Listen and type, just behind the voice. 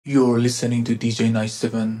You're listening to DJ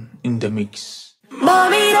 97 in the mix.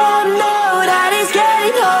 Mommy don't know that it's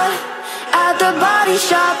getting hot at the body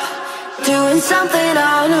shop, doing something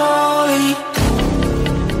unholy.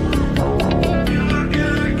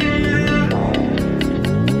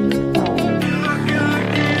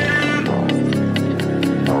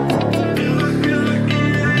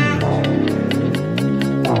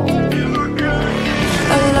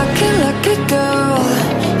 A lucky, lucky girl,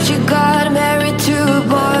 she got married to a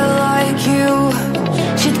boy like you.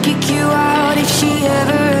 She'd kick you out if she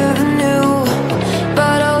ever knew.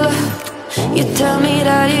 But oh, you tell me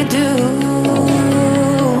that you do.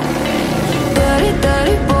 Dirty,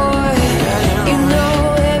 dirty boy, you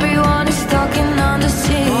know everyone is talking on the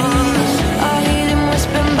scene. I hear them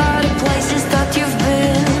whispering about the places that you've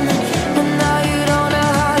been, and now you don't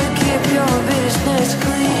know how to keep your business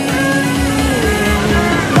clean.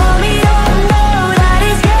 Mommy don't know that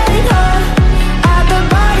it's getting hot at the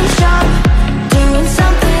body shop, doing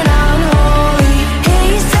something unholy.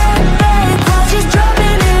 He said back while she's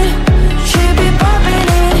dropping it, she be popping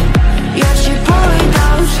it, yeah, she pour it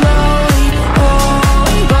down slowly. Oh,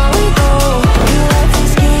 we go, you left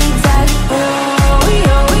his kids at oh,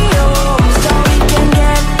 so we can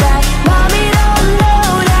get that. Mommy don't know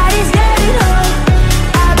that he's getting hot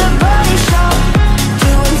at the body shop,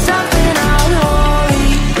 doing something unholy.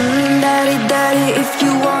 Daddy, daddy, if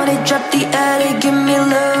you want it, drop the attic. Give me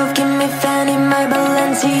love, give me fanny, my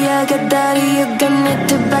Balenciaga. Daddy, you're gonna need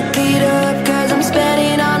to back it up, cause I'm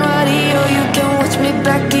spending on radio. You can watch me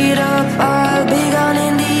back it up. I'll be gone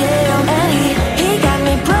in the AM. And he got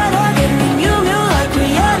me Prada, get me Miu Miu like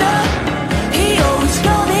Rihanna. He always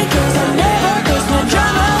call me cause I never cause no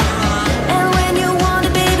drama. And when you want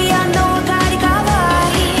it, baby, I know I got it covered.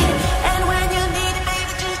 And when you need it,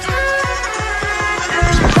 baby, just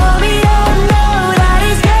Mommy don't know that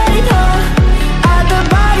he's getting hot at the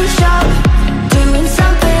body shop, doing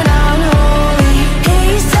something unholy.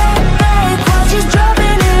 He said back while she's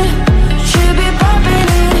dropping it, she be popping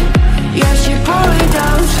it, yeah, she pour it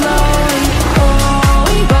down slowly. Oh,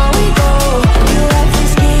 we go, you left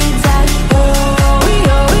his kids at oh,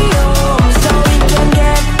 so we can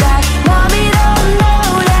get that. Mommy don't know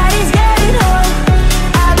that he's getting hot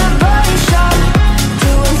at the body shop,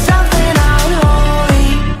 doing something unholy.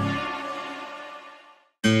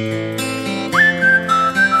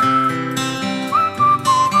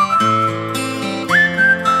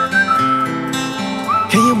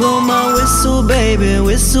 Can you blow my whistle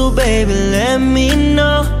baby, let me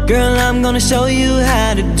know. Girl, I'm gonna show you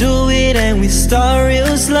how to do it, and we start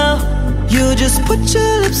real slow. You just put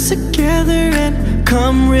your lips together and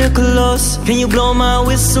come real close. Can you blow my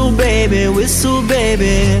whistle baby,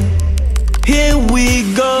 here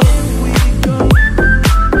we go.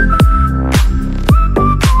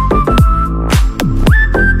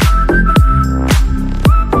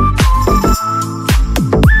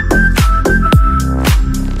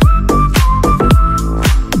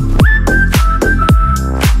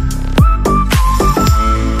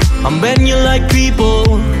 I'm betting you like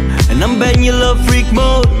people, and I'm betting you love freak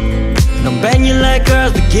mode. And I'm betting you like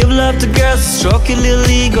girls that give love to girls to stroke your little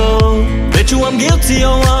ego. Bet you I'm guilty,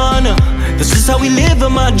 your honor. This is how we live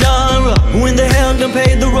in my genre. Who in the hell done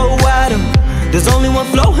paid the road wider? There's only one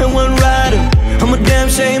flow and one rider. I'm a damn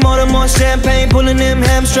shame, order more champagne, pulling them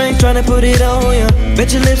hamstrings, trying to put it on ya.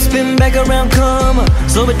 Bet your lips spin back around, come on.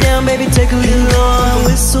 Slow it down, baby, take a little on.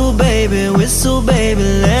 Whistle, baby,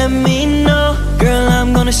 let me know. Girl,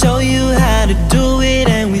 I'm gonna show you how to do it,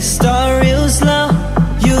 and we start real slow.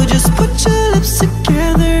 You just put your lips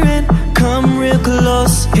together and come real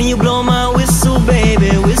close. Can you blow my whistle, baby,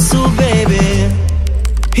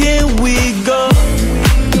 here we go.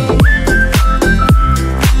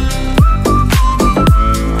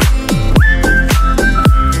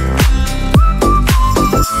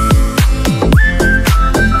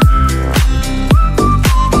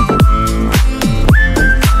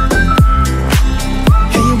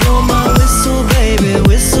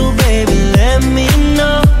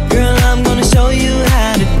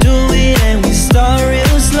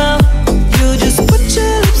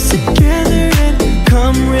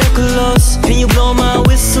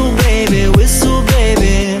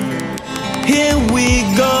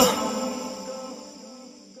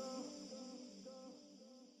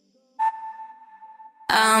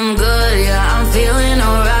 I'm good, yeah, I'm feeling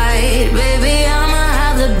alright. Baby, I'ma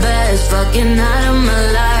have the best fucking night of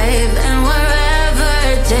my life. And wherever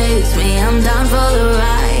it takes me, I'm down for the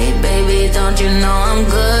ride. Baby, don't you know I'm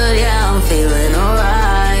good, yeah, I'm feeling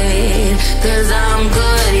alright. Cause I'm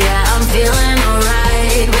good, yeah, I'm feeling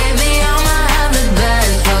alright. Baby, I'ma have the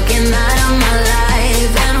best fucking night of my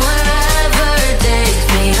life. And wherever it takes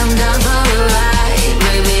me,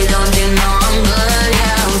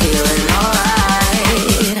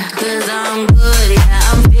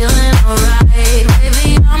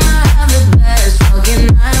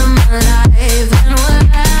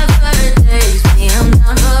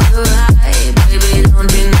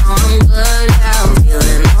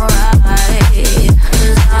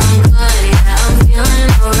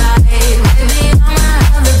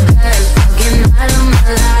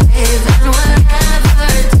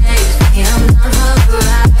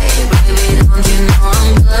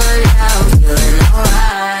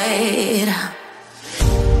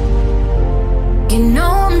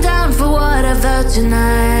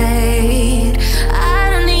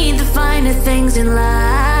 in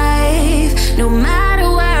life. No matter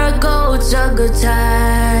where I go, it's a good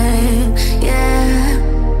time, yeah.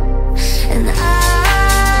 And I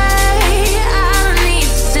don't need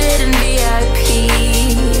to sit in VIP.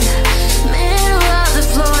 Middle of the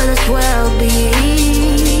floor, that's where I'll be.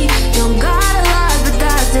 Don't got a lot, but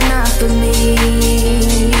that's enough for me,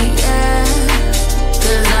 yeah.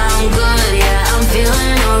 'Cause I'm good, yeah, I'm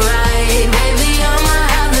feeling alright. Baby, I'ma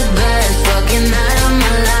have the best fucking night of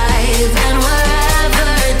my life. And wherever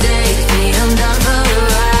it takes me, I'm down for the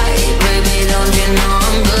ride. Baby, don't you know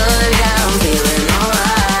I'm good, yeah, I'm feeling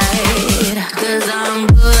alright. 'Cause I'm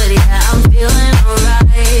good, yeah, I'm feeling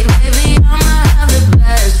alright. Baby, I'ma have the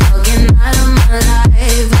best fucking night of my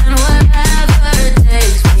life. And wherever it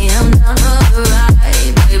takes me, I'm down for the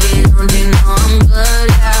ride. Baby, don't you know I'm good,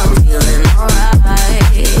 yeah, I'm feeling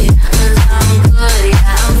alright. 'Cause I'm good,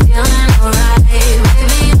 yeah, I'm feeling alright.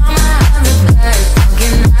 Baby, I'ma have the best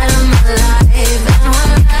fucking night of my life. And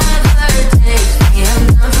wherever it takes me, I'm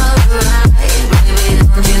down for the ride. Baby,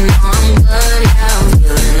 don't you know I'm good, yeah, I'm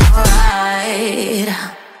feeling alright.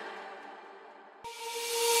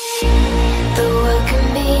 The world can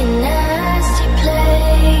be a nasty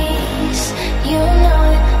place. You know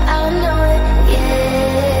it, I know it,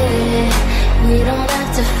 yeah. We don't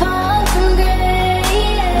have to fall from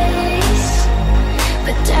grace,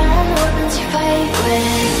 but damn, what would you fight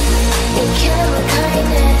with? You kill 'em with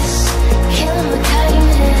kindness, kill 'em with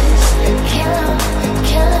kindness, kill 'em,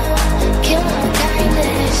 kill 'em, kill 'em with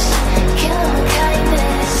kindness, kill 'em with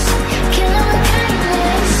kindness, kill 'em with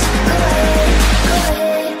kindness. Go ahead, go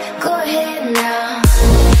ahead, go ahead now.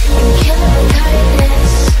 You kill 'em with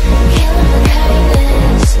kindness, kill 'em with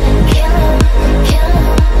kindness, kill 'em, kill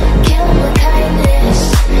 'em, kill 'em with kindness,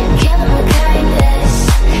 kill 'em with kindness,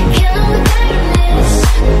 kill 'em with kindness,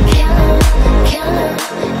 kill 'em, kill 'em,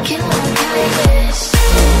 kill 'em with kindness.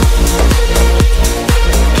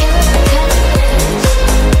 Kill 'em with kindness.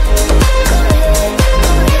 Go ahead, go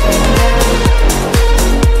ahead now.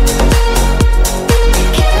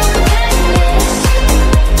 Kill 'em with kindness.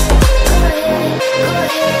 Go ahead, go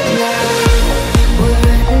ahead now. We're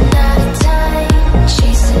running out of time,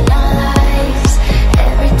 chasing our lives.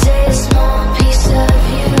 Every day a small piece of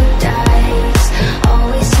you dies.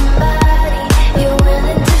 Always somebody you're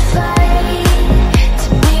willing to fight to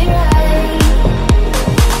be right.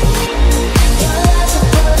 Your lies are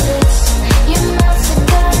bullets, your mouth's a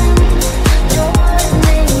gun. No one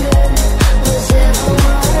anger was ever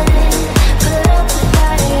won. Put up the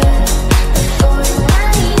fire before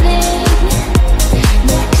igniting.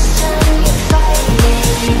 Next time you're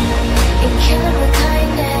fighting, you kill 'em with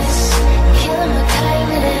kindness, kill 'em with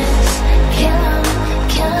kindness, kill 'em,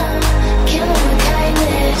 kill 'em, kill 'em with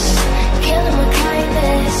kindness, kill 'em with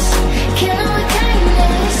kindness, kill 'em with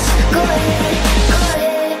kindness. Go ahead, go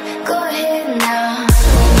ahead, go ahead now.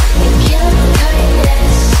 You kill 'em with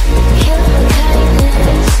kindness, kill 'em with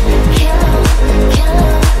kindness, kill 'em, kill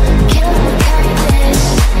 'em, kill 'em with kindness,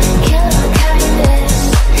 kill 'em with kindness,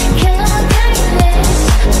 kill 'em with kindness,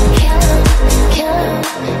 kill 'em, kill 'em,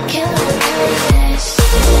 kill 'em with kindness,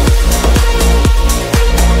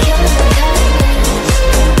 kill 'em with kindness.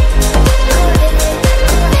 Go ahead, go ahead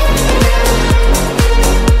now.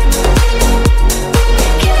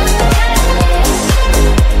 Kill 'em with kindness.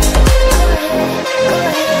 Go ahead, go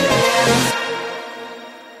ahead now.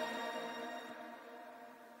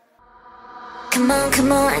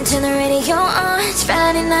 Come on, turn the radio on. It's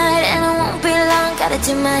Friday night and it won't be long. Gotta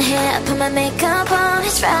do my hair, put my makeup on.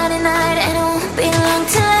 It's Friday night and it won't be long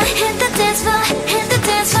till I hit the dance floor, hit the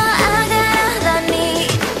dance floor. I got all I need.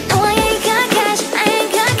 No, I ain't got cash, I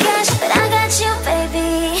ain't got cash, but I got you, baby.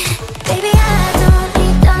 Baby, I don't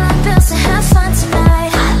need dollar bills to have fun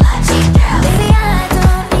tonight. Baby, I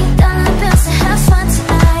don't need dollar bills to have fun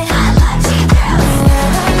tonight. I don't need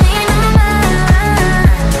no money,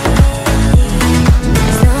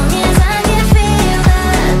 as long as I can feel the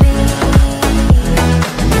beat.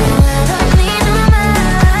 I don't need no money,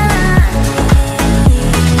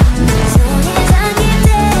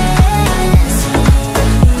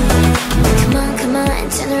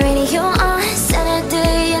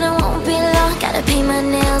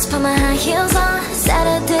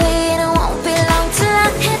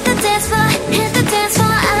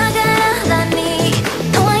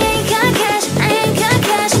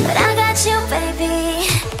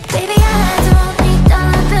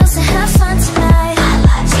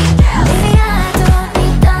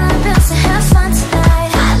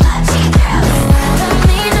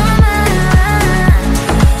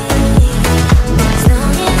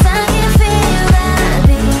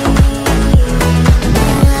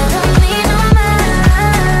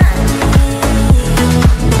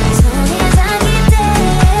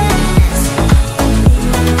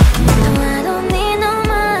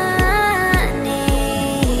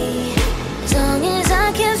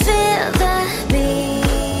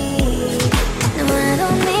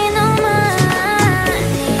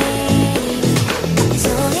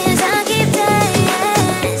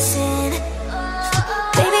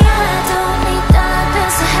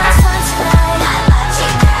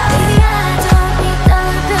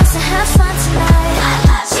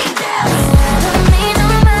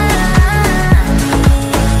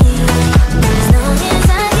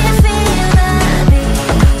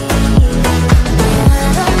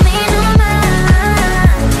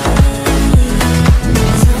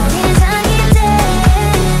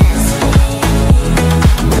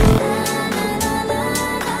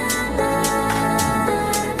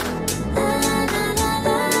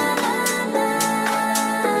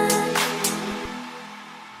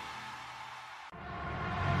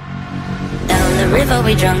 river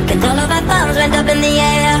we drunk and all of our thumbs went up in the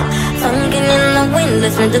air. Sunken in the wind,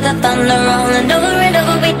 listening to the thunder rolling over and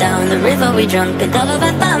over we down the river we drunk and all of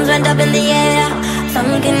our thumbs went up in the air.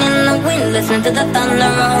 Sunken in the wind, listening to the thunder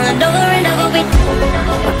rolling over and over we.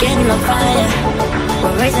 We're getting on fire,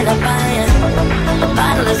 we're raising a fire. The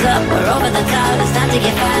bottle is up, we're over the top, it's time to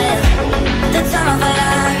get fired. The time of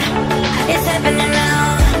fire, it's happening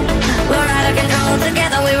now. We're out of control,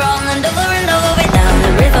 together we rolling over and over we down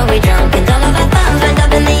the river we drunk and all of our thumbs went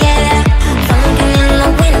up in the air. Sunken in the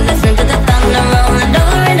wind, listen to the thunder rolling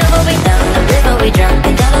over and over we down the river we drunk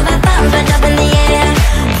and all of our thumbs went up in the air.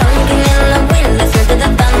 Sunken in the wind, listen to the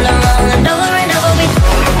thunder rolling over and over we.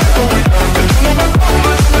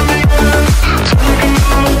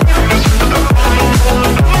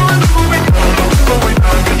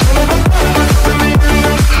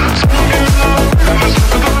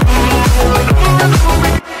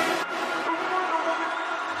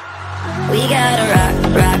 We gotta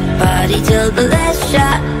rock party till the last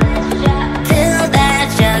shot. Till that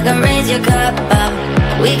jug and raise your cup up.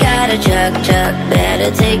 We gotta chug,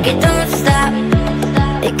 better take it, don't stop.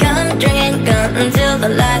 You can't drink until the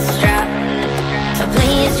last drop. So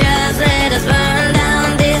please just let us burn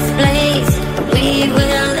down this place. We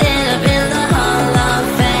will end up in the Hall of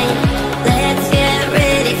Fame. Let's get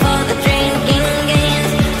ready for the drinking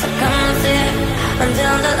games. So come sip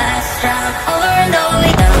until the last drop. Over and over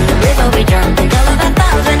we down the river we drunk and all of our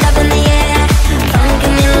thumbs went up in the air.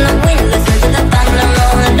 Sunken in the wind, listen to the thunder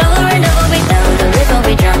rolling over and over we down the river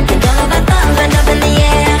we drunk and all of our thumbs went up in the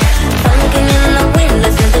air. Sunken in the wind,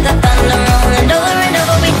 listen to the thunder rolling over and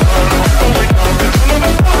over we.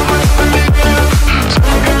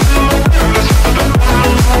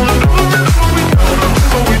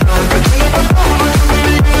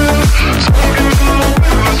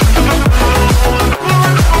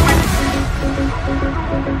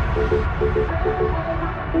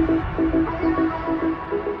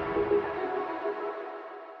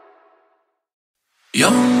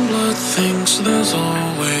 Young blood thinks there's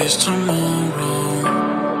always tomorrow.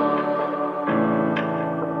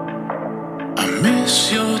 I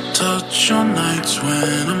miss your touch on nights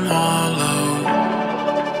when I'm hollow.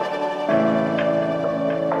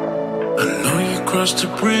 I know you crossed a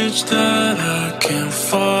bridge that I can't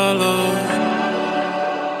follow.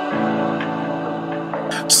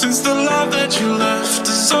 Since the love that you left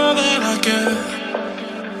is all that I get,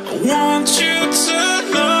 I want you to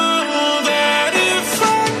know that if I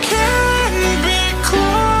can be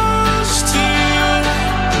close to you,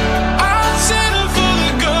 I'll settle for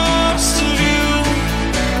the ghost of you.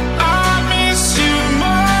 I miss you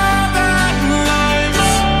more than life.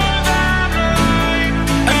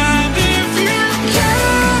 And if you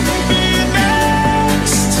can't be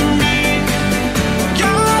next to me,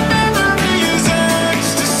 your memory is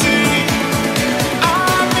ecstasy.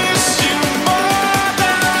 I miss you more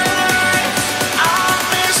than life. I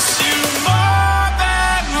miss you more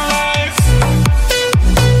than life.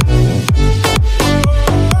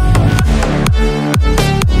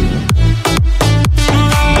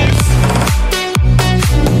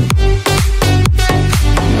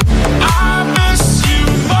 I miss you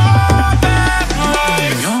more than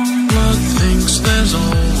life. Young blood thinks there's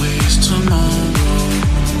always tomorrow.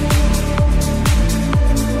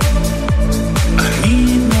 I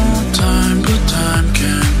need more time, but time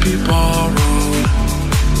can't be borrowed.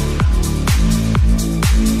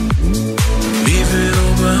 Leave it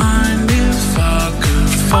all behind if I could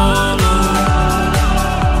follow.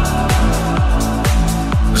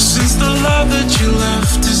 Since the love that you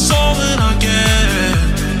left is all that I get,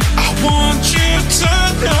 I want you to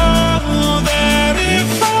know that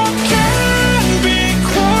if I can be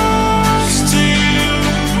close to you,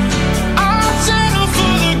 I'll settle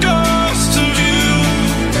for the ghost of you.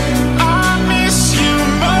 I miss you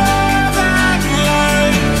more than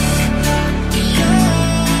life.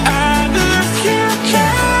 And if you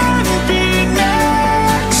can be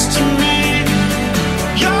next to me,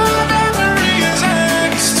 your memory is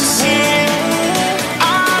ecstasy.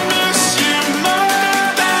 I miss you more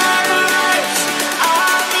than life.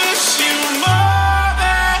 I miss you more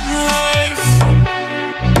than life.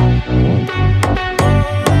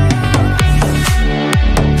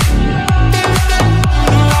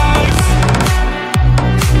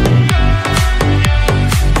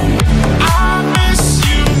 I miss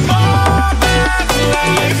you more than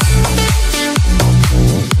life.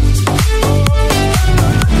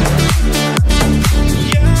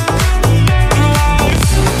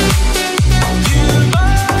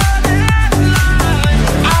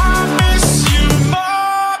 I miss you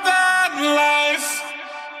more than life.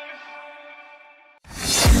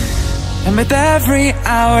 And with every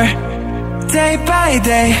hour day by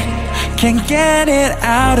day. Can't get it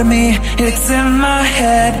out of me, it's in my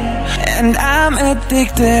head. And I'm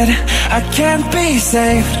addicted, I can't be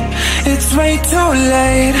saved. It's way too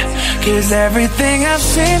late, 'cause everything I've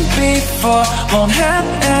seen before won't have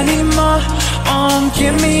anymore. Won't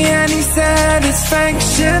give me any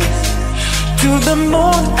satisfaction. To the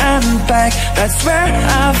moon and back, that's where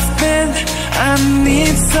I've been. I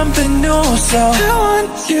need something new, so I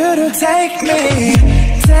want you to take me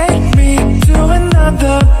to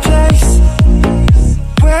another place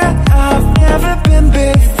where I've never been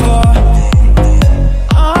before.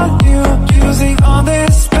 Are you using all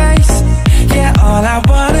this space? Yeah, all I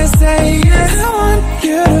wanna say is I want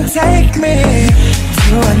you to take me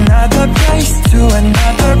to another place, to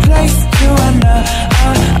another place, to another.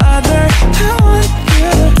 I want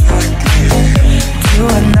you to take me to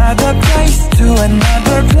another place, to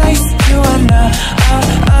another place, to another.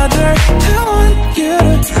 I want you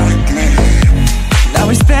to take me. Now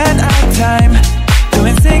we spend our time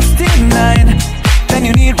doing 69, then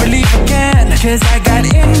you need relief again, 'cause I got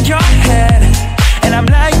in your head, and I'm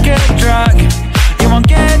like a drug. You won't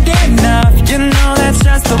get enough, you know that's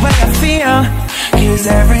just the way I feel. 'Cause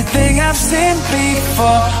everything I've seen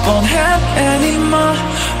before won't have anymore.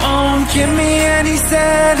 Won't give me any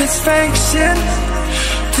satisfaction.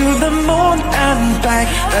 To the moon and back,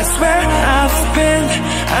 that's where I've been.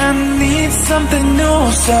 I need something new,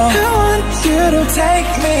 so I want you to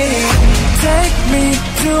take me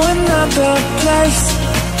to another place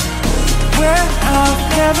where I've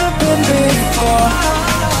never been before.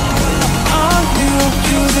 Are you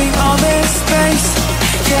using all this space?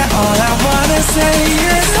 Yeah, all I wanna say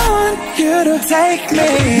is I want you to take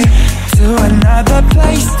me to another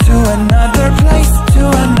place, to another place, to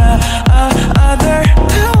another.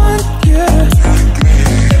 I want you to take me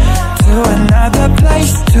to another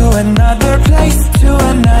place, to another place, to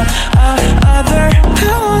another.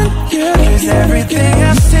 I want you, 'cause everything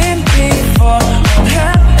I've seen before won't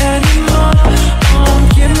have anymore. Won't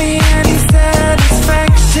give me any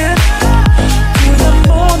satisfaction. To the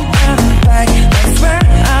moon and back, that's where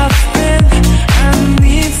I've been. I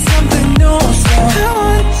need something new, so I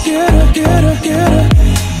want you to,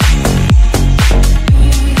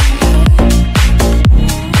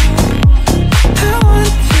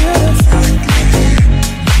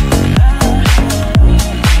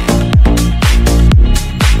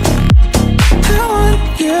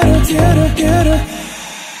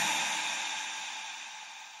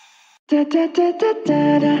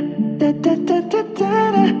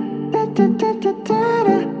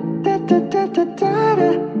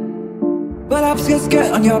 Well, I'm just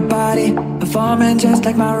good on your body, performing just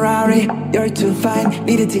like my Rari. You're too fine,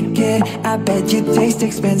 need a ticket. I bet you taste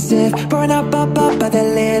expensive. Pouring up by the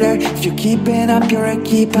liter. If you're keeping up, you're a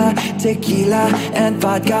keeper. Tequila and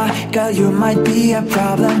vodka, girl, you might be a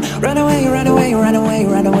problem. Run away, run away, run away,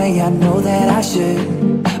 run away. I know that I should,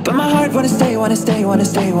 but my heart wanna stay, wanna stay, wanna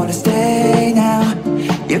stay, wanna stay now.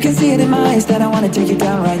 You can see it in my eyes that I wanna take you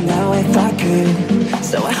down right now if I could.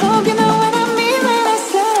 So I hope you know what I mean when I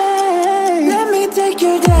say, let me take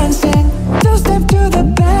you dancing. Two-step to the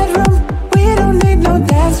bedroom, we don't need no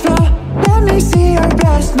dance floor. Let me see your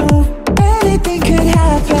best move, anything could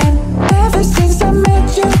happen. Ever since I met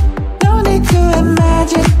you, no need to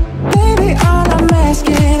imagine. Baby, all I'm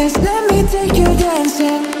asking is let me take you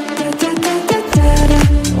dancing.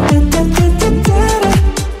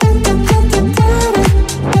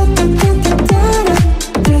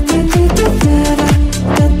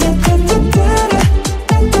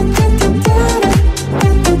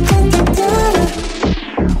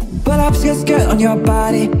 Your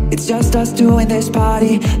body, it's just us doing this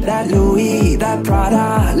party. That Louis, that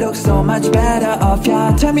Prada looks so much better off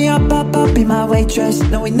ya. Turn me up, up, up, be my waitress.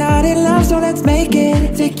 No, we're not in love, so let's make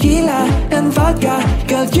it. Tequila and vodka,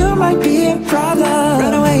 girl, you might be a problem.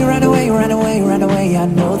 Run away, run away, run away, run away. I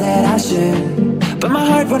know that I should, but my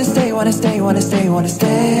heart wanna stay, wanna stay, wanna stay, wanna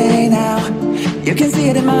stay now. You can see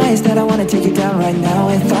it in my eyes that I wanna take you down right now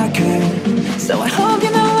if I could. So I hope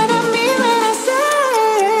you know what I mean when I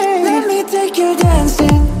say, let me take you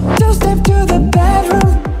dancing. Two-step to the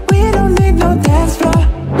bedroom, we don't need no dance floor.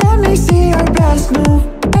 Let me see your best move,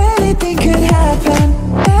 anything could happen.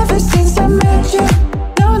 Ever since I met you,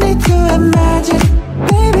 no need to imagine.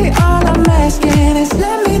 Baby, all I'm asking is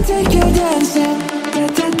let me take you dancing.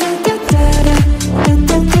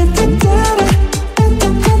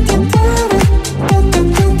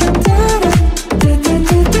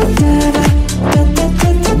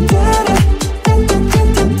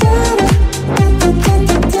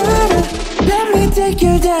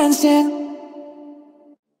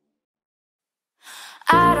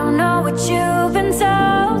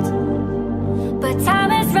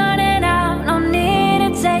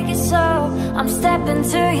 I'm stepping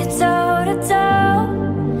to you toe to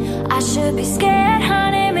toe. I should be scared,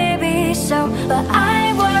 honey, maybe so, but I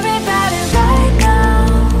ain't worried about it right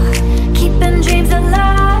now. Keeping dreams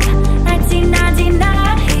alive,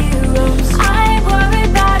 1999 heroes. I ain't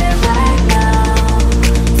worried about it right now.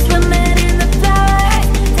 Swimming in the flood,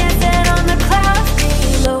 dancing on the clouds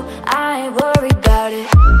below. I ain't worried about it.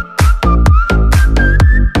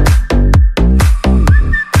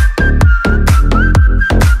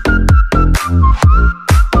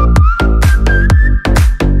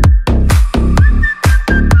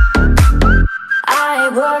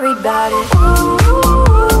 Worried about it.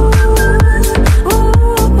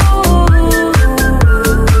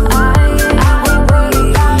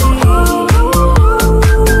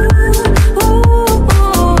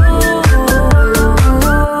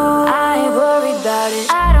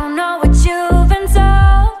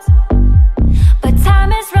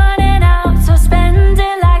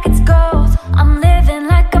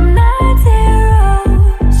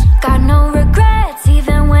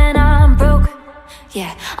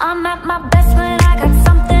 I'm at my best when I got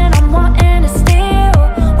something I'm wanting to steal.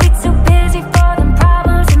 We too busy for them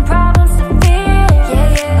problems and problems to feel. Yeah,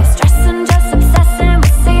 yeah. No stressing, just obsessing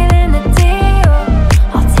with sealing the deal.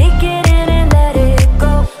 I'll take it in and let it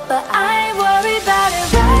go, but I ain't worried about it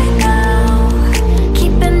right now.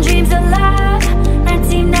 Keeping dreams alive,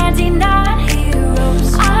 1999 heroes.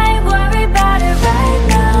 I ain't worried about it right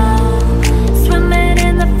now. Swimming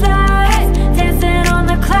in the flood, dancing on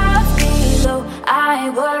the clouds below. I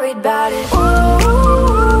ain't worried about it.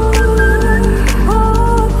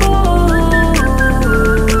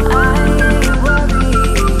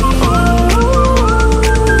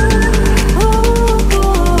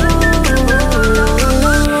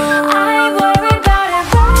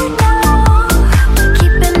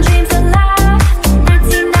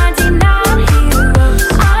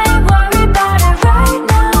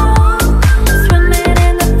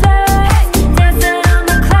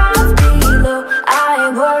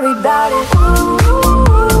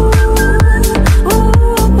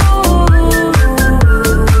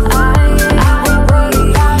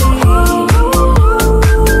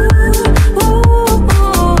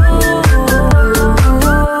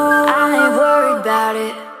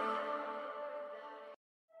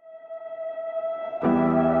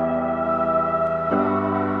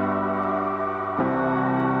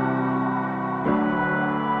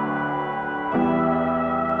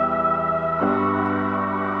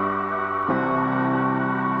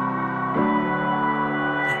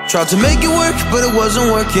 Tried to make it work, but it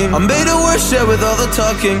wasn't working. I made it worse, yeah, with all the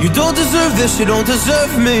talking. You don't deserve this, you don't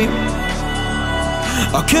deserve me.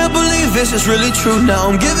 I can't believe this is really true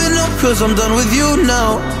now. I'm giving up cause I'm done with you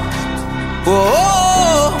now.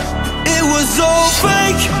 Whoa, it was all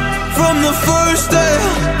fake from the first day.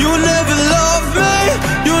 You never loved me,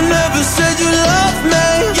 you never said you loved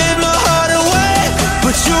me. Gave my heart away,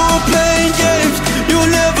 but you were playing games. You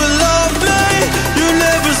never loved me, you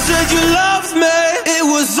never said you loved me. It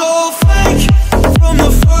was all fake from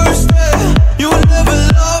the first day. You never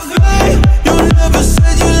loved me, you never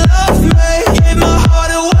said you loved me. Gave my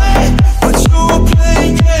heart away, but you were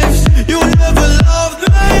playing games. You never loved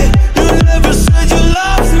me, you never said you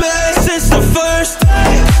loved me. Since the first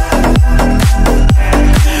day,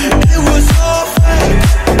 it was all fake.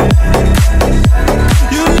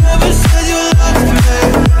 You never said you loved me,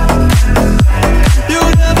 you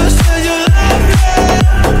never said you loved me.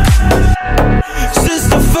 Since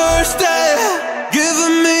the first day,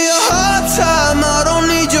 giving me a hard time. I don't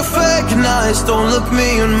need your fake nights. Don't look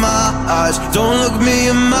me in my eyes, don't look me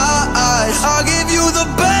in my eyes. I'll give you the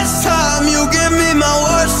best time, you give me my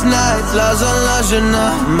worst night. Lies and lies, you're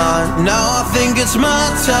not mine. Now I think it's my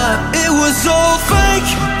time. It was all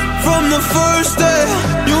fake from the first day.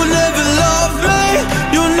 You never loved me,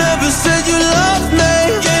 you never said you loved me.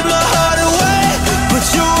 Gave my heart away, but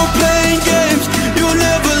you were playing games. You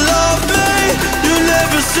never loved me, you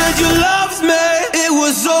never said you loved me. It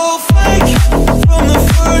was all fake from the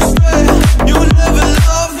first day. You never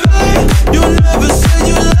loved me, you never said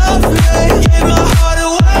you loved me. Gave my heart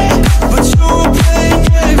away, but you were playing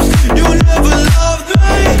games. You never loved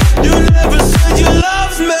me, you never said you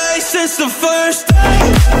loved me. Since the first day,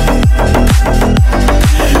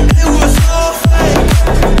 it was all fake.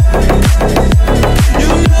 You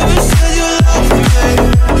never said you loved me,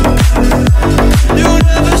 you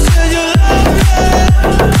never said you loved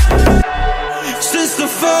me. Since the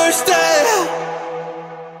first day.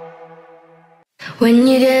 When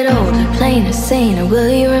you get older, plainer, saner, will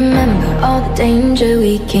you remember all the danger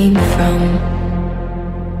we came from?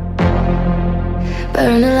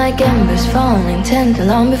 burning like embers, falling tender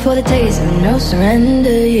long before the days of no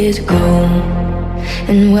surrender years ago.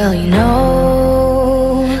 And well, you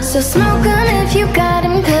know, so smoke on if you got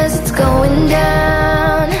him, cause it's going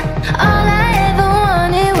down. All I ever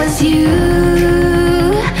wanted was you.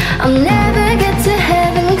 I'll never get to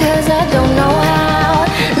heaven cause I don't know how.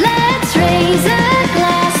 Let's raise a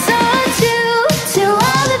glass or two to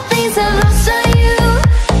all the things I've lost on you.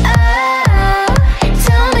 Oh,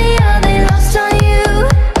 tell me are they lost on you?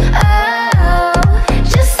 Oh,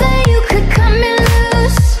 just say you could cut me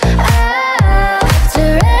loose. Oh, after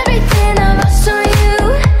everything I've lost on you,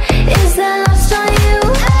 is that lost on you?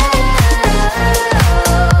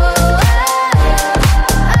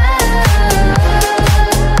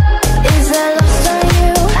 Is that lost on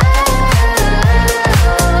you?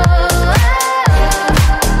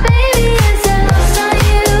 Baby, is that lost on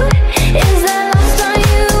you? Is that lost on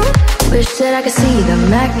you? Wish that I could see the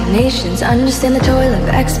machinations, understand the toil of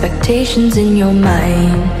expectations in your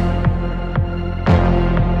mind.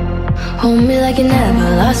 Hold me like you never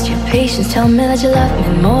lost your patience. Tell me that you love me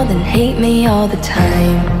more than hate me all the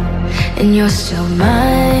time. And you're still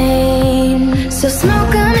mine. So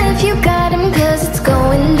smoke on if you got him, cause it's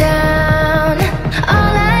going down.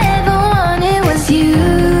 All I ever wanted was you.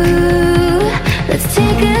 Let's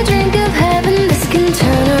take a drink of heaven, this can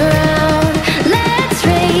turn around. Let's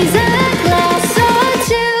raise a glass or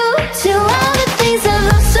two to all the things I've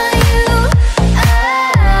lost on you.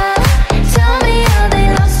 Oh, tell me are they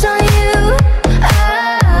lost on you?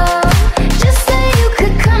 Oh, just say you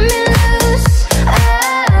could cut me loose. Oh,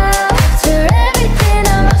 after everything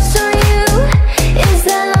I've lost on you, is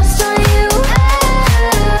that lost on you?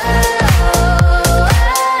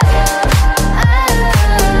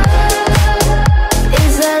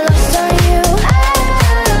 Is that lost on you?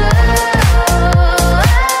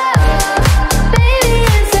 Baby,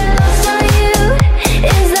 is that lost on you?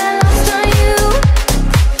 Is that lost on you?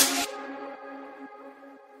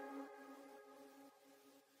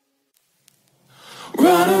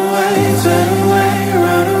 Run away, turn away,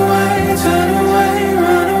 run away, turn away,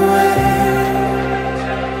 run away.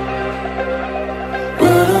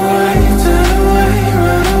 Run away, turn away,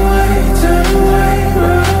 run away, turn away,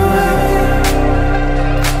 run away.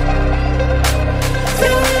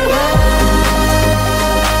 Tell me why,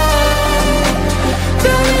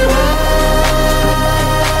 tell me why,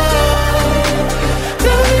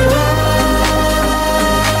 tell me why.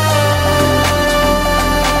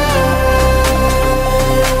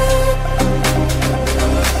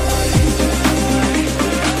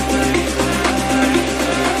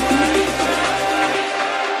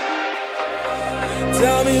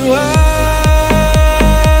 Tell me why,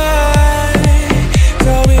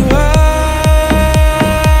 tell me why,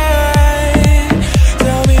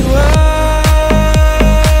 tell me why.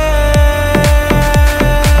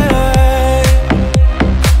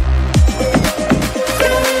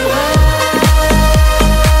 Tell me why,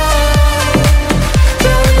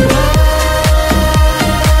 tell me why,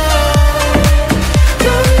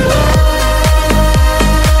 tell me why.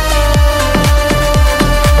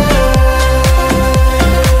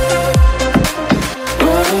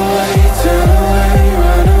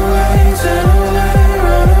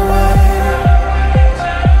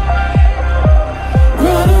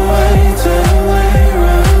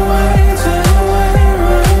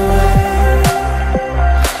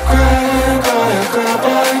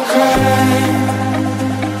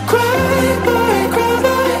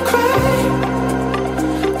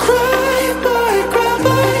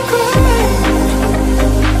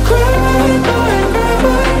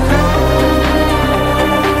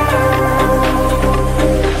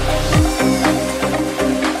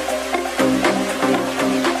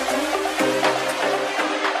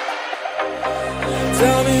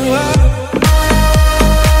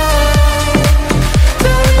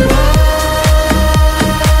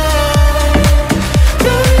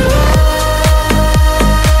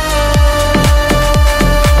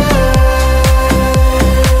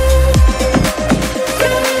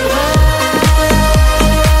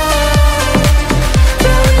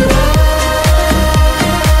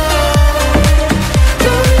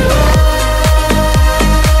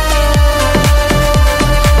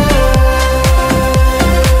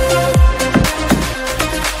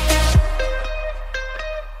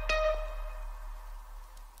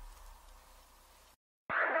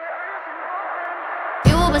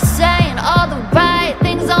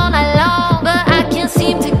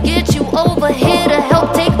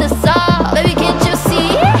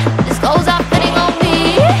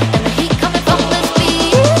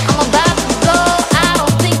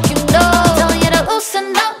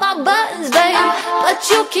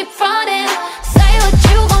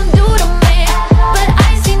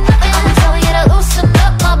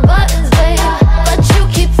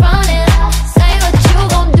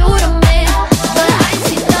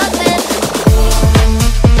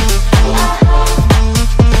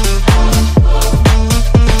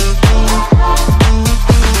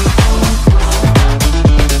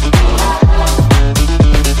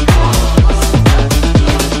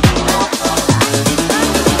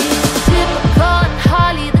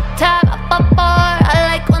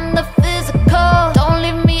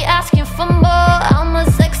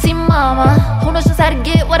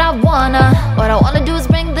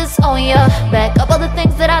 the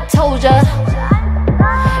things that I told ya.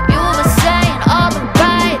 You were saying all the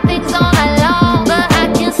right things all night long, but I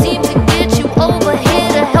can't seem to get you over here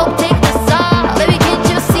to help take this off. Baby, can't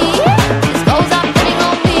you see these goals are fitting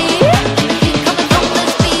on me? Keep coming from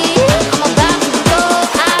this beat. I'm about to go,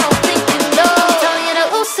 I don't think you know. Telling you to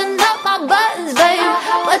loosen up my buttons, babe,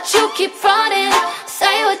 but you keep fronting.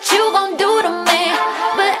 Say what you gon' do to me,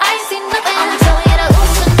 but I ain't seen nothing. I'm telling you to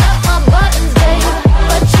loosen up my buttons, babe,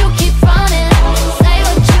 but you keep fronting. Say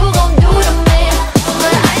what you gon' do to me,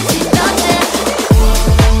 but I ain't seen nothing.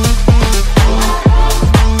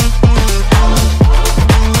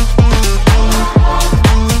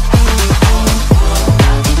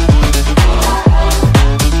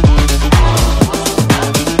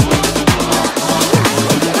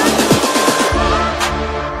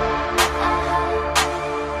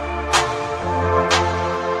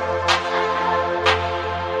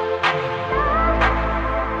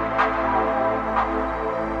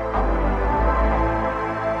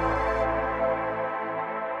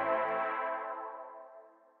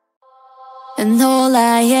 And all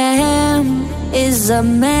I am is a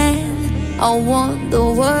man. I want the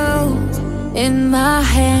world in my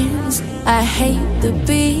hands. I hate the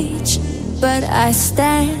beach, but I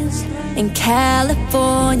stand in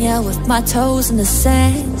California with my toes in the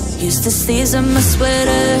sand. Used to season my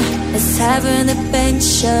sweater, let's have an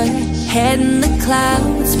adventure. Head in the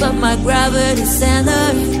clouds, but my gravity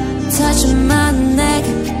center. Touch my neck,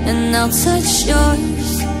 and I'll touch yours.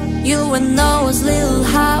 You and those little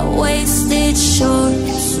high-waisted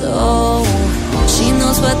shorts. Oh, she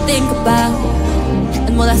knows what I think about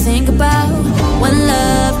and what I think about. One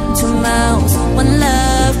love, 2 mouths. One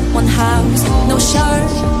love, 1 house. No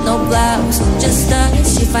shirt, no blouse, just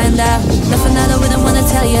us, you find out. Nothing that I wouldn't wanna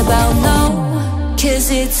tell you about, no.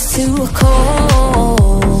 'Cause it's too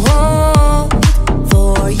cold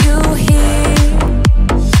for you here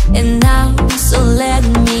and now, so let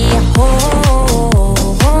me hold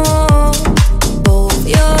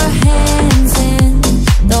your hands in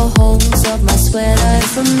the holes of my sweater.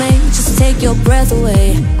 For me, just take your breath away.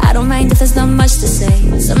 I don't mind if there's not much to say.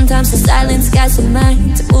 Sometimes the silence gets a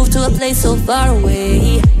mind to move to a place so far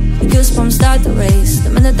away. The goosebumps start to race the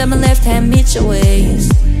minute that my left hand meets your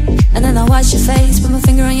waist. And then I watch your face, put my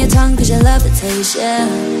finger on your tongue, 'cause you love the taste, yeah.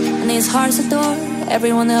 And these hearts adore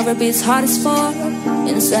everyone ever beats hardest for.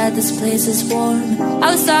 Inside this place is warm,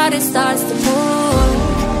 outside it starts to pour.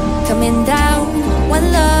 Coming down, 1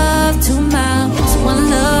 love, 2 mouths. 1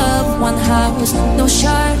 love, 1 house. No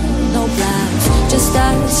shirt, no blouse, just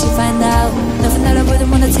us, you find out. Nothing that I wouldn't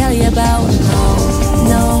wanna tell you about.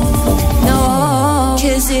 No, no, no.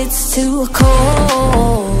 'Cause it's too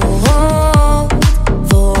cold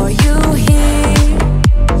for you here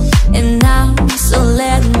and now, so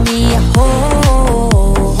let me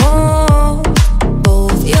hold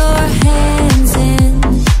both your hands in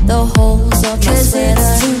the holes of my sweater. 'Cause it's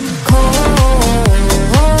too cold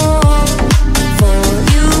for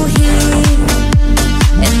you here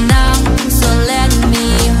and now, so let me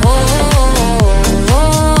hold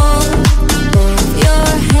both your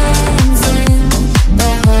hands in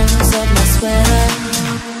the holes of my sweater.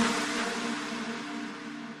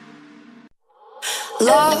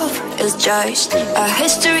 Love is just a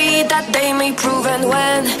history that they may prove, and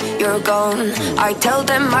when you're gone, I tell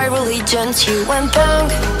them my religion's you. When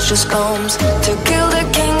punk just comes to kill the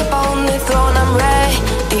king upon the throne, I'm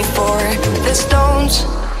ready for the stones.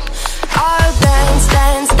 I'll dance,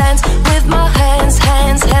 dance, dance with my hands,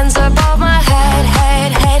 hands, hands above my head,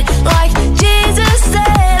 head, head. Like Jesus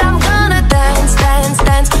said, I'm gonna dance, dance,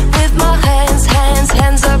 dance with my hands, hands,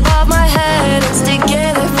 hands above my head. It's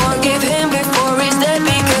together, forgive him before he's dead,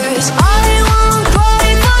 because I won't cry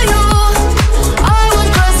for you. I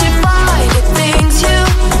won't crucify the things you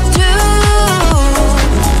do.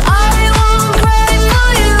 I won't cry for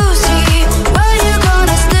you, see, but you're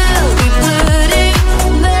gonna still be bloody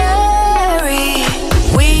Mary.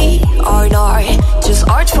 We are not just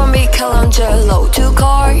art from Michelangelo to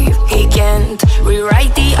carve. He can't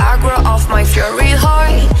rewrite the aggro of my fury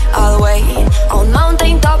heart. I'll wait on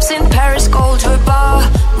mountain tops in Paris, cold pas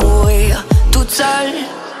mourir toute seule.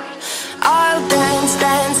 I'll dance,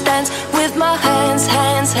 dance, dance with my hands,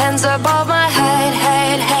 hands, hands above my head,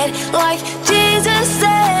 head, head. Like Jesus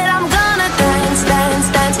said, I'm gonna dance, dance,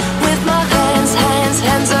 dance with my hands, hands,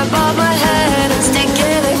 hands above my head. And stick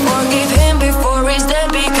it and forgive him before he's dead,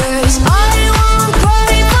 because I won't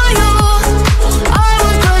cry for you. I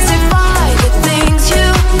won't crucify the things you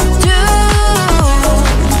do.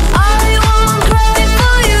 I won't cry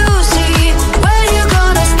for you, see, but you're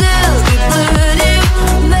gonna still be bloody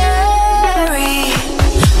Mary.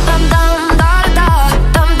 Dum dum da da da,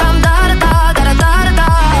 dum dum da da da da da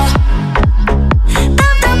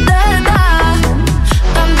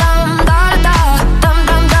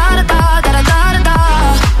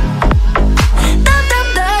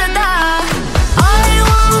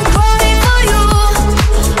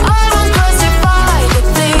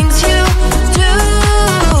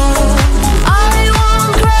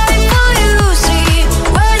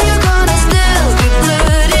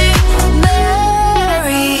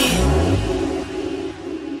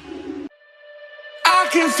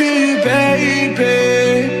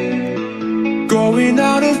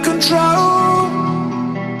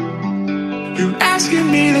You're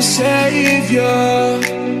asking me to save you,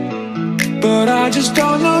 but I just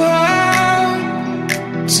don't know how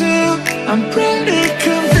to. I'm pretty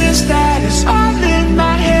convinced that it's all in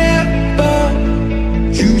my head, but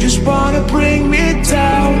you just wanna bring me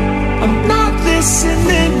down. I'm not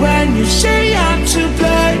listening when you say I'm to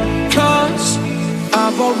blame, 'cause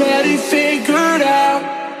I've already figured out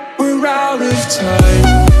we're out of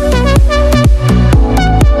time.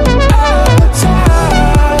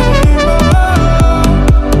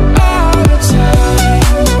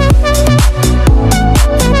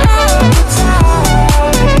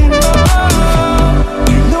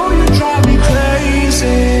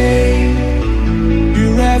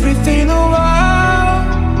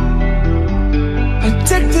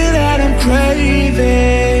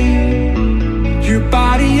 Your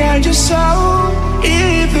body and your soul,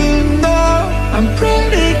 even though I'm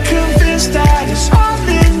pretty convinced that it's all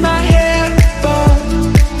in my head, but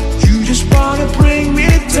you just wanna bring me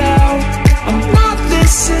down. I'm not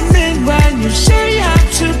listening when you say I'm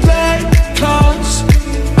to blame, 'cause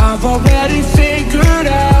I've already figured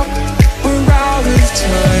out we're out of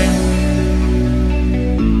time.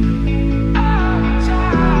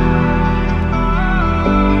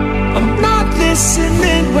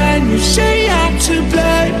 Listening when you say I'm to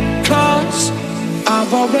blame, 'cause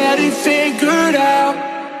I've already figured out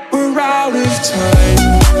we're out of time.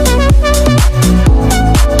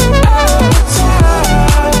 Out of time.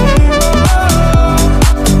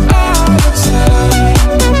 Out of time.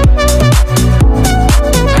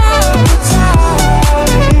 Out of time.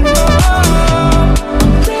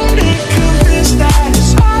 I'm pretty convinced that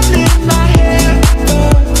it's all in my head,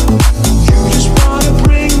 but you just wanna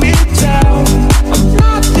bring me down. I'm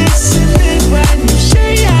not listening when you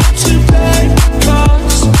say I'm to blame,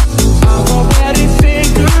 'cause I've already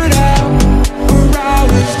figured out we're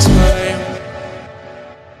out of time.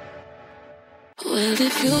 Well,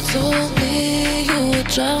 if you told me you were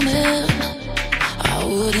drowning, I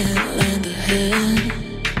wouldn't lend a hand.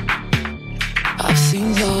 I've seen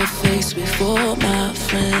your face before, my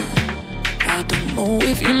friend. I don't know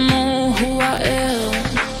if you know who I am.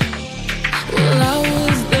 Well, I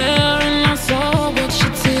was there and I saw what you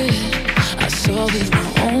did. I saw with my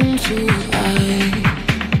own two eyes.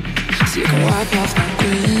 So you can wipe off my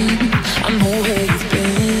grin. I know where you've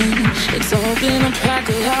been. It's all been a pack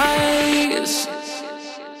of lies.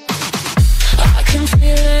 I can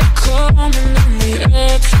feel it coming in the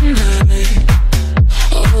air tonight.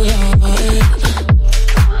 Oh Lord,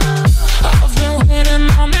 I've been waiting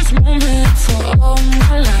on this moment for all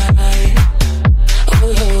my life. Oh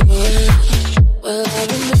Lord, well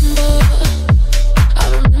I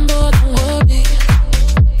remember the worry.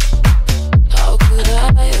 How could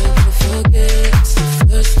I ever forget the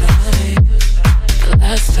first time, the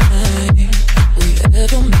last time we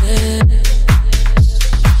ever met?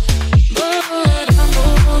 But I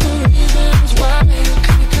know the reasons why you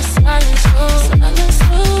keep your silence so.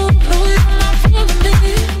 No, you're not feeling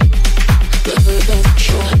me. The hurt doesn't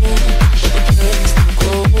show, but the pain still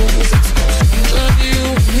grows. It's no stranger to you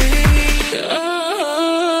and me. Oh,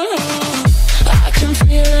 I can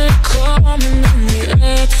feel it coming in the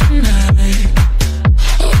air tonight.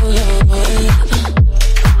 Oh Lord,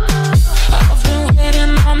 I've been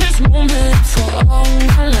waiting on this moment for all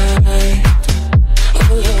my life.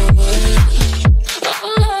 Oh Lord,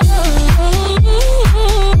 oh Lord,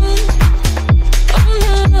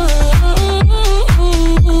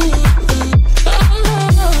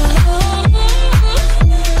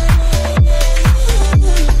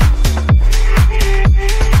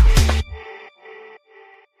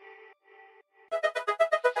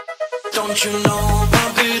 Don't you know,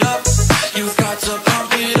 pump it up. You've got to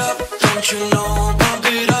pump it up. Don't you know, pump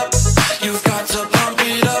it up. You've got to pump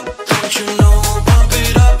it up. Don't you know, pump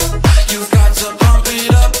it up. You've got to pump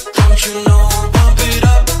it up. Don't you know, pump it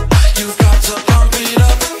up. You've got to pump it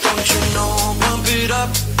up. Don't you know, pump it up.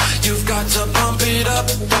 You've got to pump it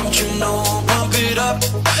up. Don't you know, pump it up.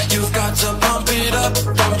 You've got to pump it up.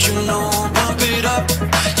 Don't you know, pump it up.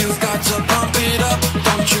 You've got to pump it up.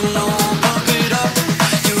 Don't you know, pump it up.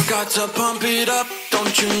 You've got to pump it up.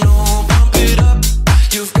 Don't you know, pump it up.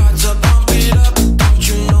 You've got to pump it up. Don't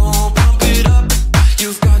you know, pump it up.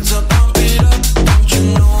 You've got to pump it up. Don't you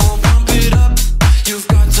know, pump it up. You've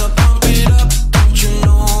got to pump it up. Don't you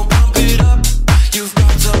know, pump it up. You've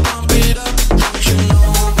got to pump it up. Don't you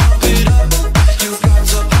know, pump it up. You've got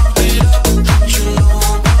to pump it up. Don't you know,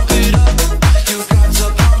 pump it up. You've got to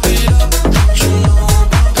pump it up. Don't you know,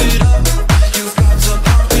 pump it up. You've got to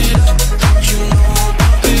pump it up. Don't you know,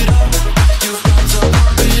 pump it up. You've got to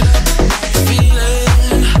pump it up.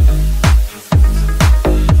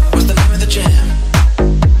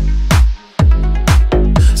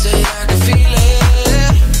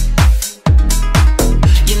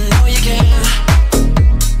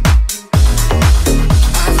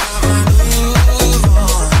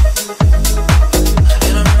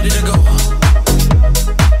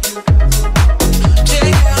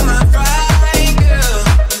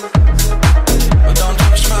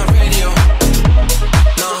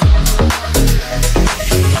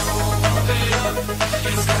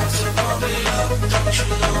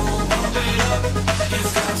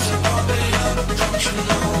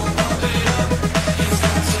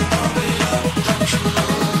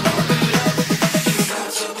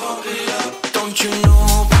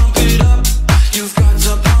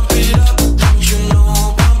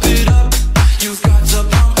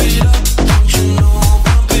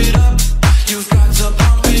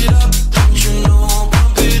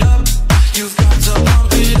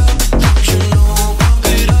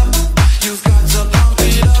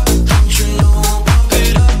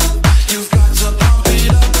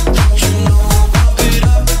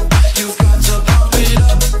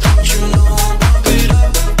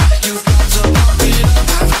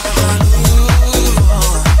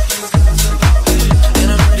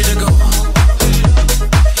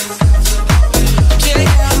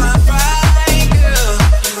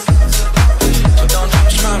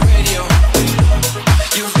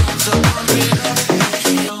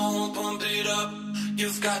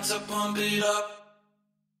 You've got to pump it up.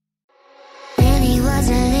 Lily was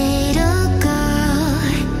a little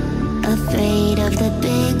girl, afraid of the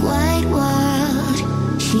big white world.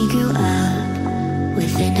 She grew up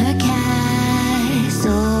within her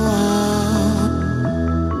castle wall.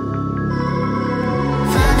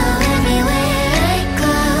 Follow everywhere I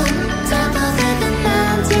go, top of the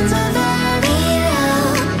mountains or valley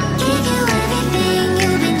low. Give you everything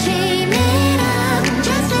you've been dreaming of.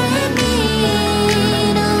 Just let me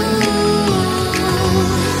know.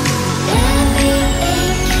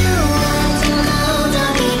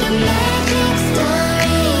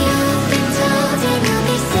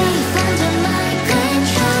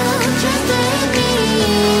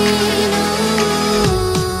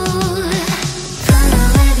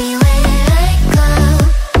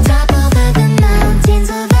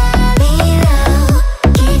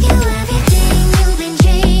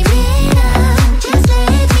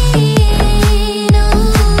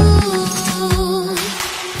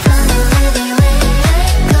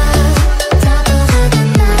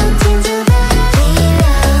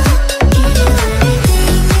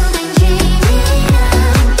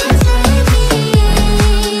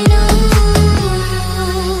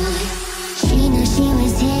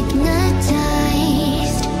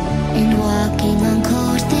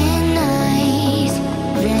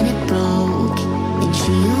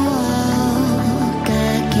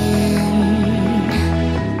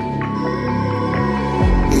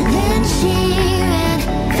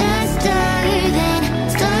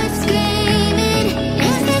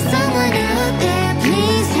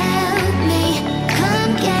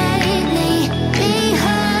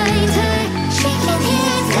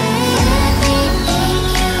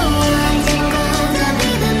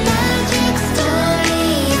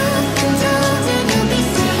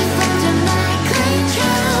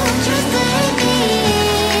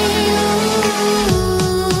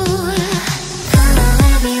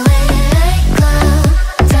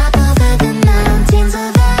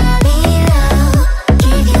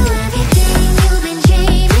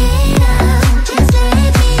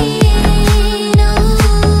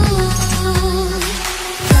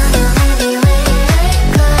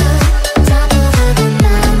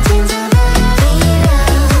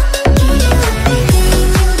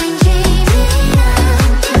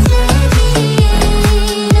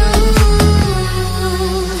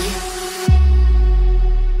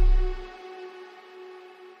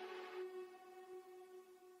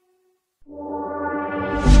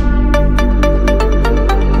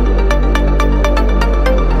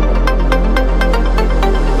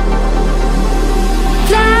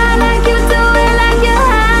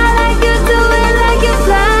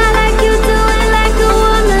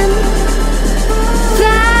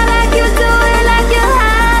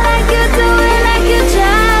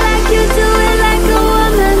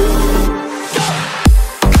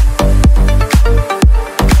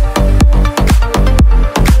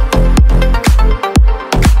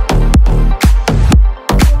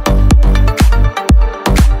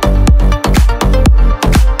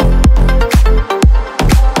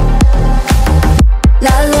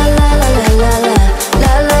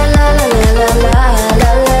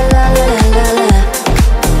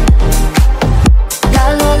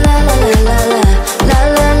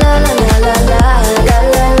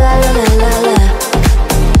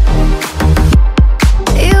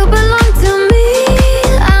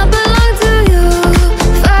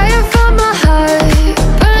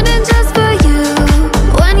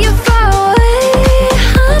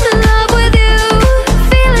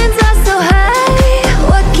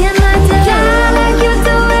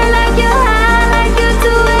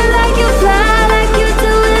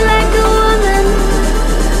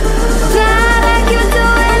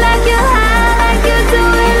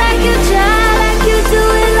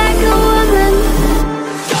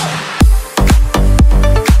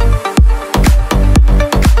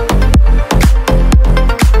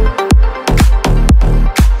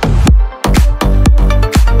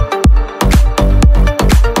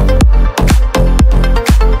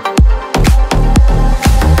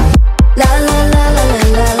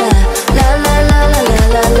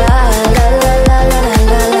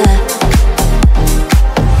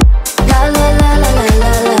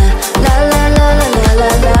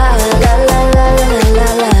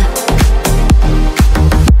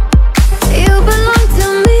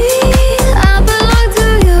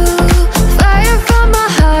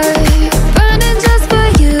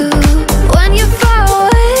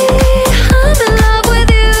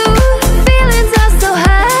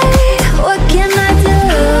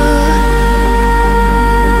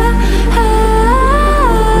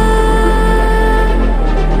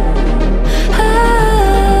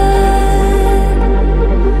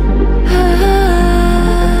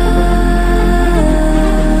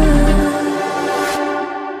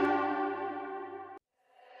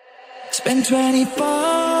 24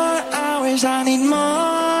 hours, I need more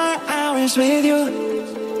hours with you.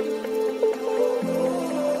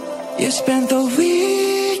 You spent the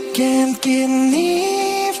weekend getting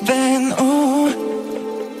even, ooh.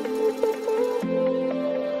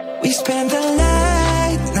 We spent the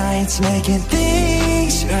late nights making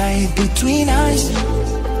things right between us.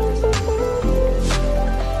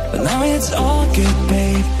 But now it's all good,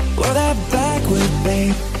 babe. Roll that backward,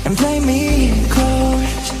 babe, and play me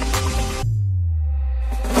close.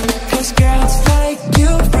 Cause girls like you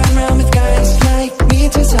run around with guys like me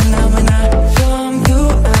till sundown. When I come through,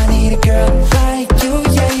 I need a girl like you,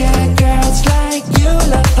 yeah, yeah. Girls like you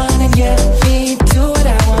love fun and yeah, me do what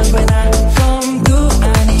I want. When I come through,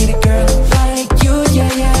 I need a girl like you,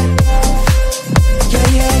 yeah, yeah. Yeah,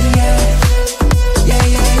 yeah, yeah. Yeah,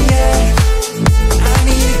 yeah, yeah. I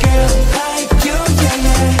need a girl like you, yeah,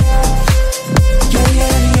 yeah. Yeah,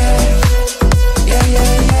 yeah, yeah. Yeah,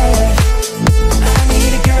 yeah, yeah. I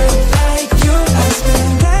need a girl like you. I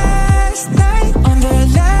spent last night on the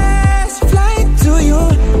last flight to you.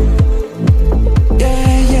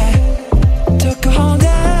 Yeah, yeah. Took a whole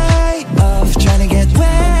day off trying to get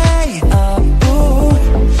way up, ooh.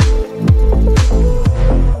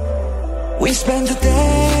 We spent the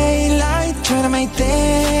daylight trying to make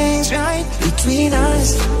things right between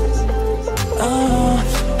us. Oh,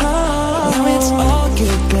 oh. Now it's all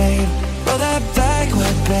good, babe. Roll that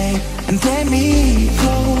backward, babe, and play me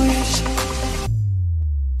close.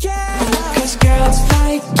 Yeah. Cause girls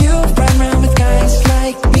like you run around with guys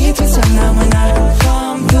like me till sundown. When I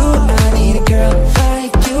come through, I need a girl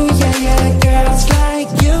like you, yeah, yeah. Girls like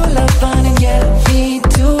you love fun and yeah, me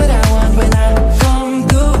do what I want. When I come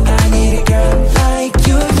through, I need a girl like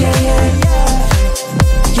you, yeah, yeah.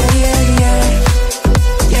 Yeah, yeah, yeah.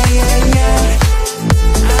 Yeah, yeah, yeah.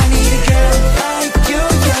 I need a girl like you,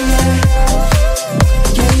 yeah, yeah.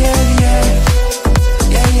 Yeah, yeah, yeah.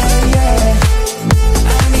 Yeah, yeah, yeah.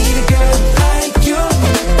 I need a girl like you.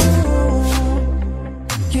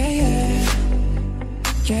 Yeah, yeah.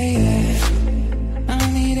 Yeah, yeah. I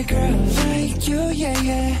need a girl like you, yeah,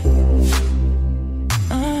 yeah.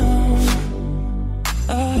 Oh,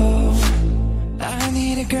 oh. I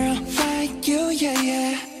need a girl like you, yeah,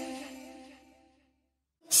 yeah.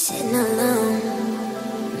 Sitting alone,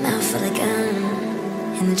 mouth full of gum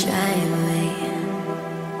in the driveway.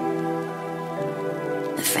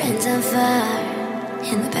 My friends on fire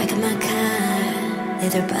in the back of my car, lay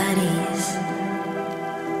their bodies.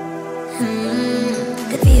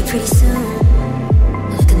 They'll be here pretty soon.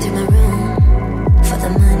 Looking through my room for the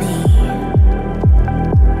money.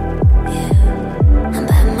 Yeah, I'm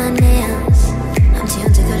biting my nails. I'm too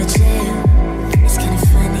young to go to jail. It's kind of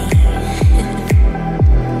funny.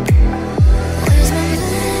 Where's my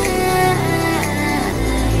mind?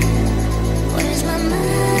 Where's my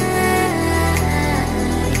mind?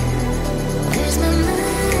 Where's my mind?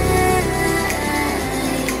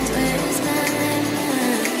 Where's my mind?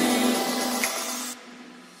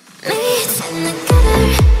 Maybe it's in the gutter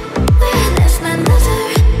where I left my lover.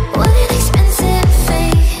 What an expensive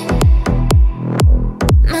fake.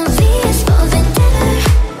 My V is for vendetta,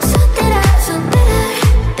 so that I feel better.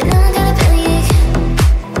 But now I got a bellyache.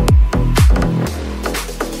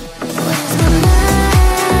 Where's my mind?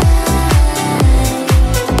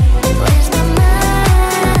 Where's my mind?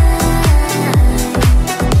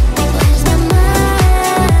 Where's my mind? Where's my mind?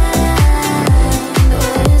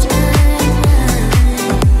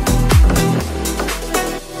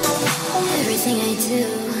 Everything I do,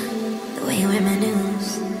 the way I wear my news,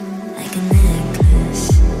 like a necklace.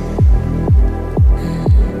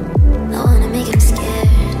 I wanna make him scared,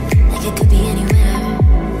 like it could be anywhere,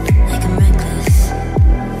 like I'm reckless.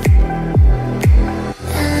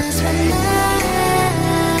 I lost my mind,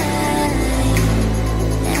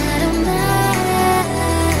 I don't mind.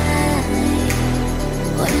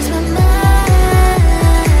 Where's my mind?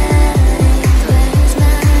 Where's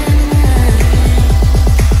my mind?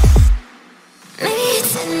 Maybe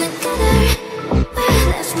it's in the gutter where I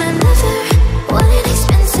left my lover. What an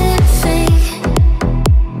expensive fake.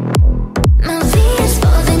 My V is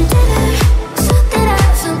for vendetta, so that I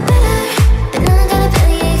feel better. But now I got a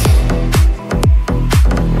bellyache.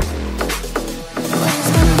 Where's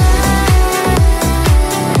my mind?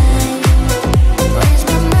 Where's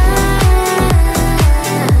my mind?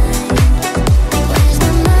 Where's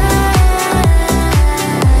my mind?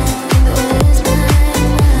 Where's my mind?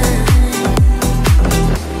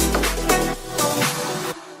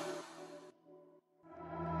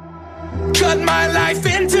 Cut my life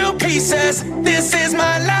into pieces. This is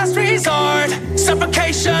my last resort.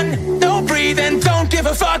 Suffocation, no breathing. Don't give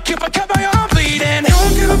a fuck if I cover your bleeding.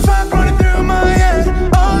 Don't give a fuck running through my head.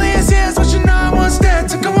 All these years, what you know. instead.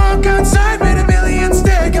 Took a walk outside, made a million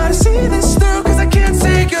instead. Gotta see this through, cause I can't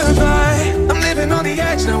say goodbye. I'm living on the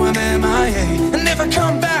edge, now I'm MIA. And if I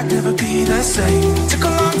come back, never be the same. Took a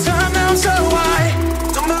long time now, so why?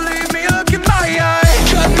 Don't believe me, look in my eye.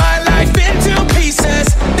 Cut my life into pieces.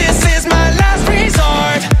 This is my last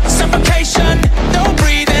resort. Suffocation, no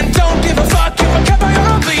breathing. Don't give a fuck if I cut my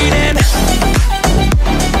own bleeding.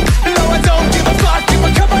 No, I don't give a fuck if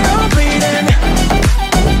I cut my own bleeding.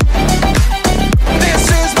 This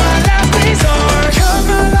is my last resort. Cut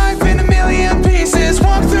my life in a million pieces.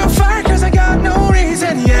 Walk through fire cause I got no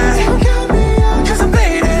reason, yeah. Cause I'm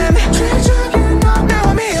bleeding. Now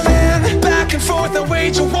I'm healing. Back and forth I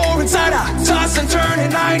wage a war inside. I toss and turn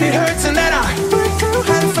at night, it hurts and then I break through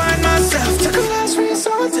how to find myself. Took a last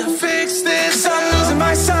resort to fix this. I'm losing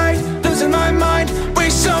my sight, losing my mind.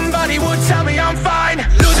 Wish somebody would tell me I'm fine.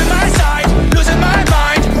 Losing my sight, losing my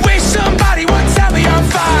mind. Wish somebody would tell me I'm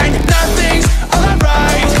fine. Nothing's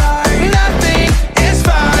alright, nothing is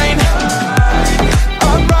fine.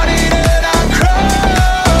 I'm running and I'm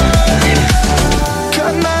crying.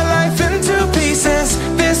 Cut my life into pieces.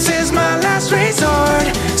 This is my last resort.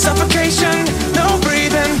 Suffocation, no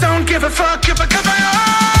breathing. Don't give a fuck if I cut my arm.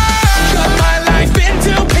 Cut my life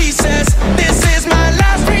into pieces. This is my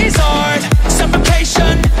last resort.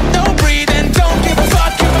 Suffocation, no breathing. Don't give a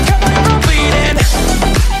fuck if I cut my arm bleeding.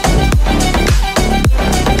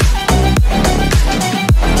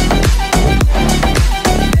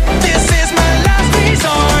 This is my last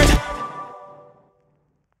resort.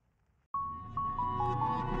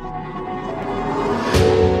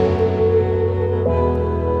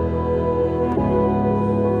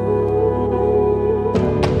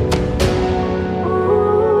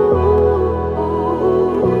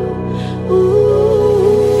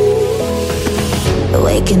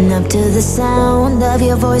 Waking up to the sound of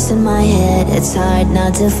your voice in my head, it's hard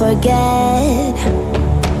not to forget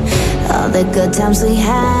all the good times we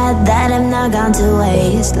had that have now gone to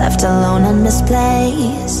waste, left alone and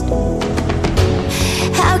misplaced.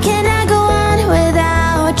 How can I go on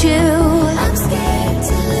without you? I'm scared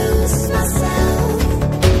to lose myself.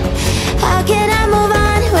 How can I move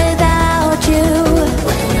on without you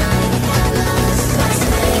when I have lost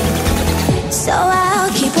myself? So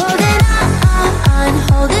I'll keep holding on,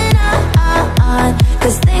 holding on,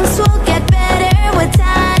 cause things will get better with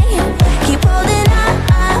time. Keep holding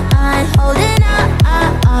on, holding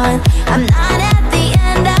on. I'm not at the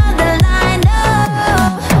end of the line, no.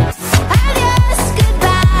 Adios,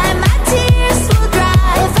 goodbye, my tears will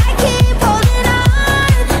dry if I keep holding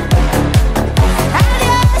on.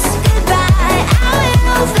 Adios, goodbye, I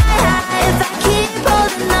will fly high if I keep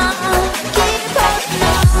holding on, keep holding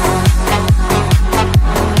on.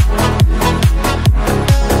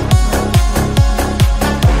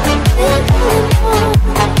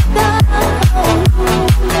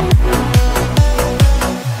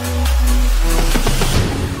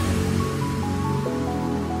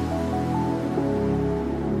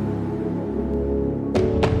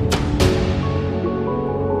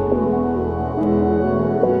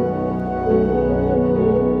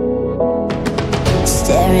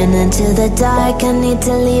 Staring into the dark, I need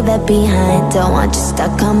to leave it behind. Don't want you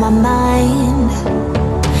stuck on my mind.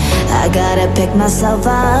 I gotta pick myself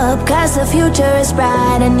up, cause the future is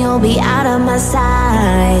bright and you'll be out of my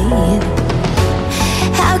sight.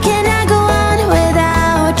 How can I go on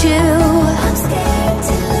without you? I'm scared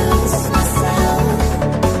to lose myself.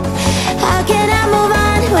 How can I move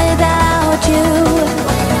on without you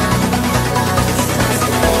when I lost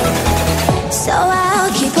myself? So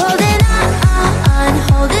I'll keep holding on,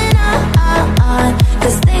 holding on,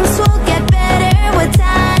 cause things will get better with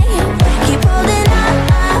time. Keep holding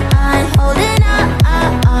on, holding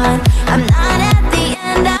on. I'm not at the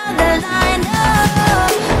end of the line, no.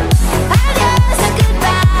 Adios,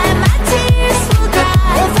 goodbye, my tears will dry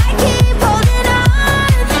if I keep holding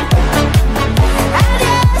on.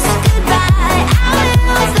 Adios, goodbye, I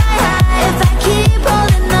will fly high if I keep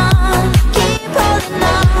holding on, keep holding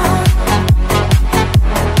on.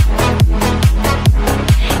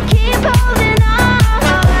 Keep holding on.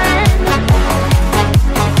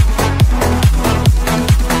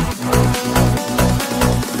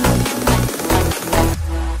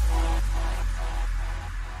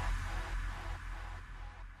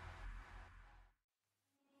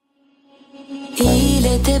 Il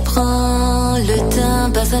était prend le teint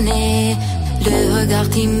basonné, le regard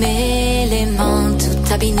timé, les mains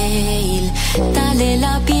tout abîmées. Il talait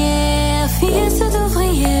la pierre, fils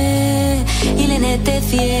d'ouvrier. Il en était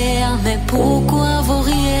fier, mais pourquoi vous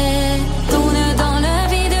riez? Tourne dans le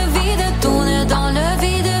vide, vide, tourne dans le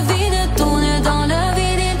vide, vide, tourne dans le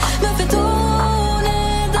vide. Il me fait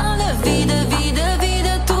tourner dans le vide, vide.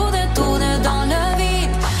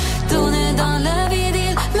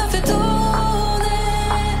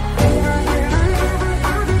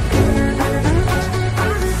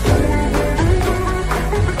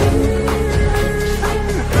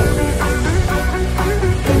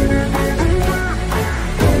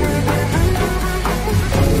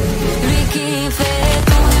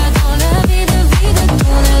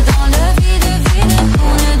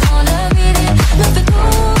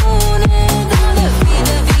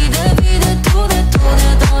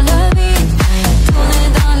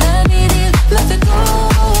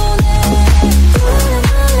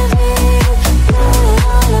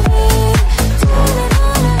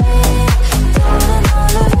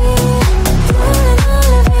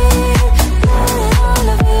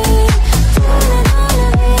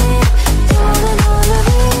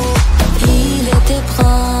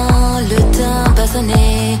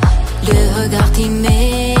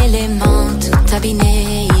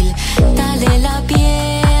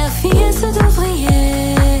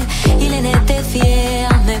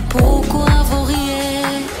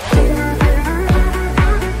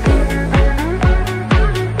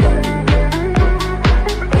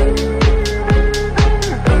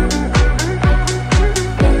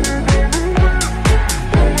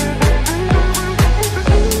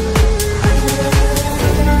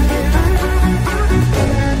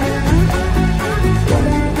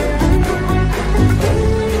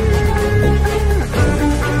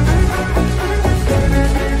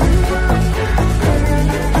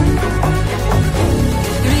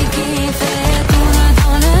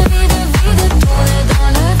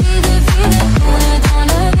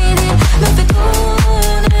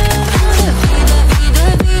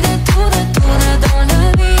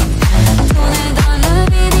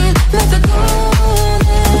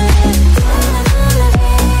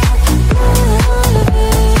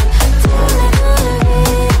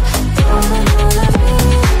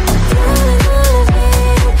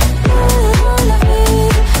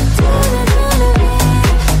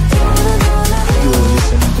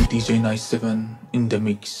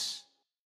 Remix.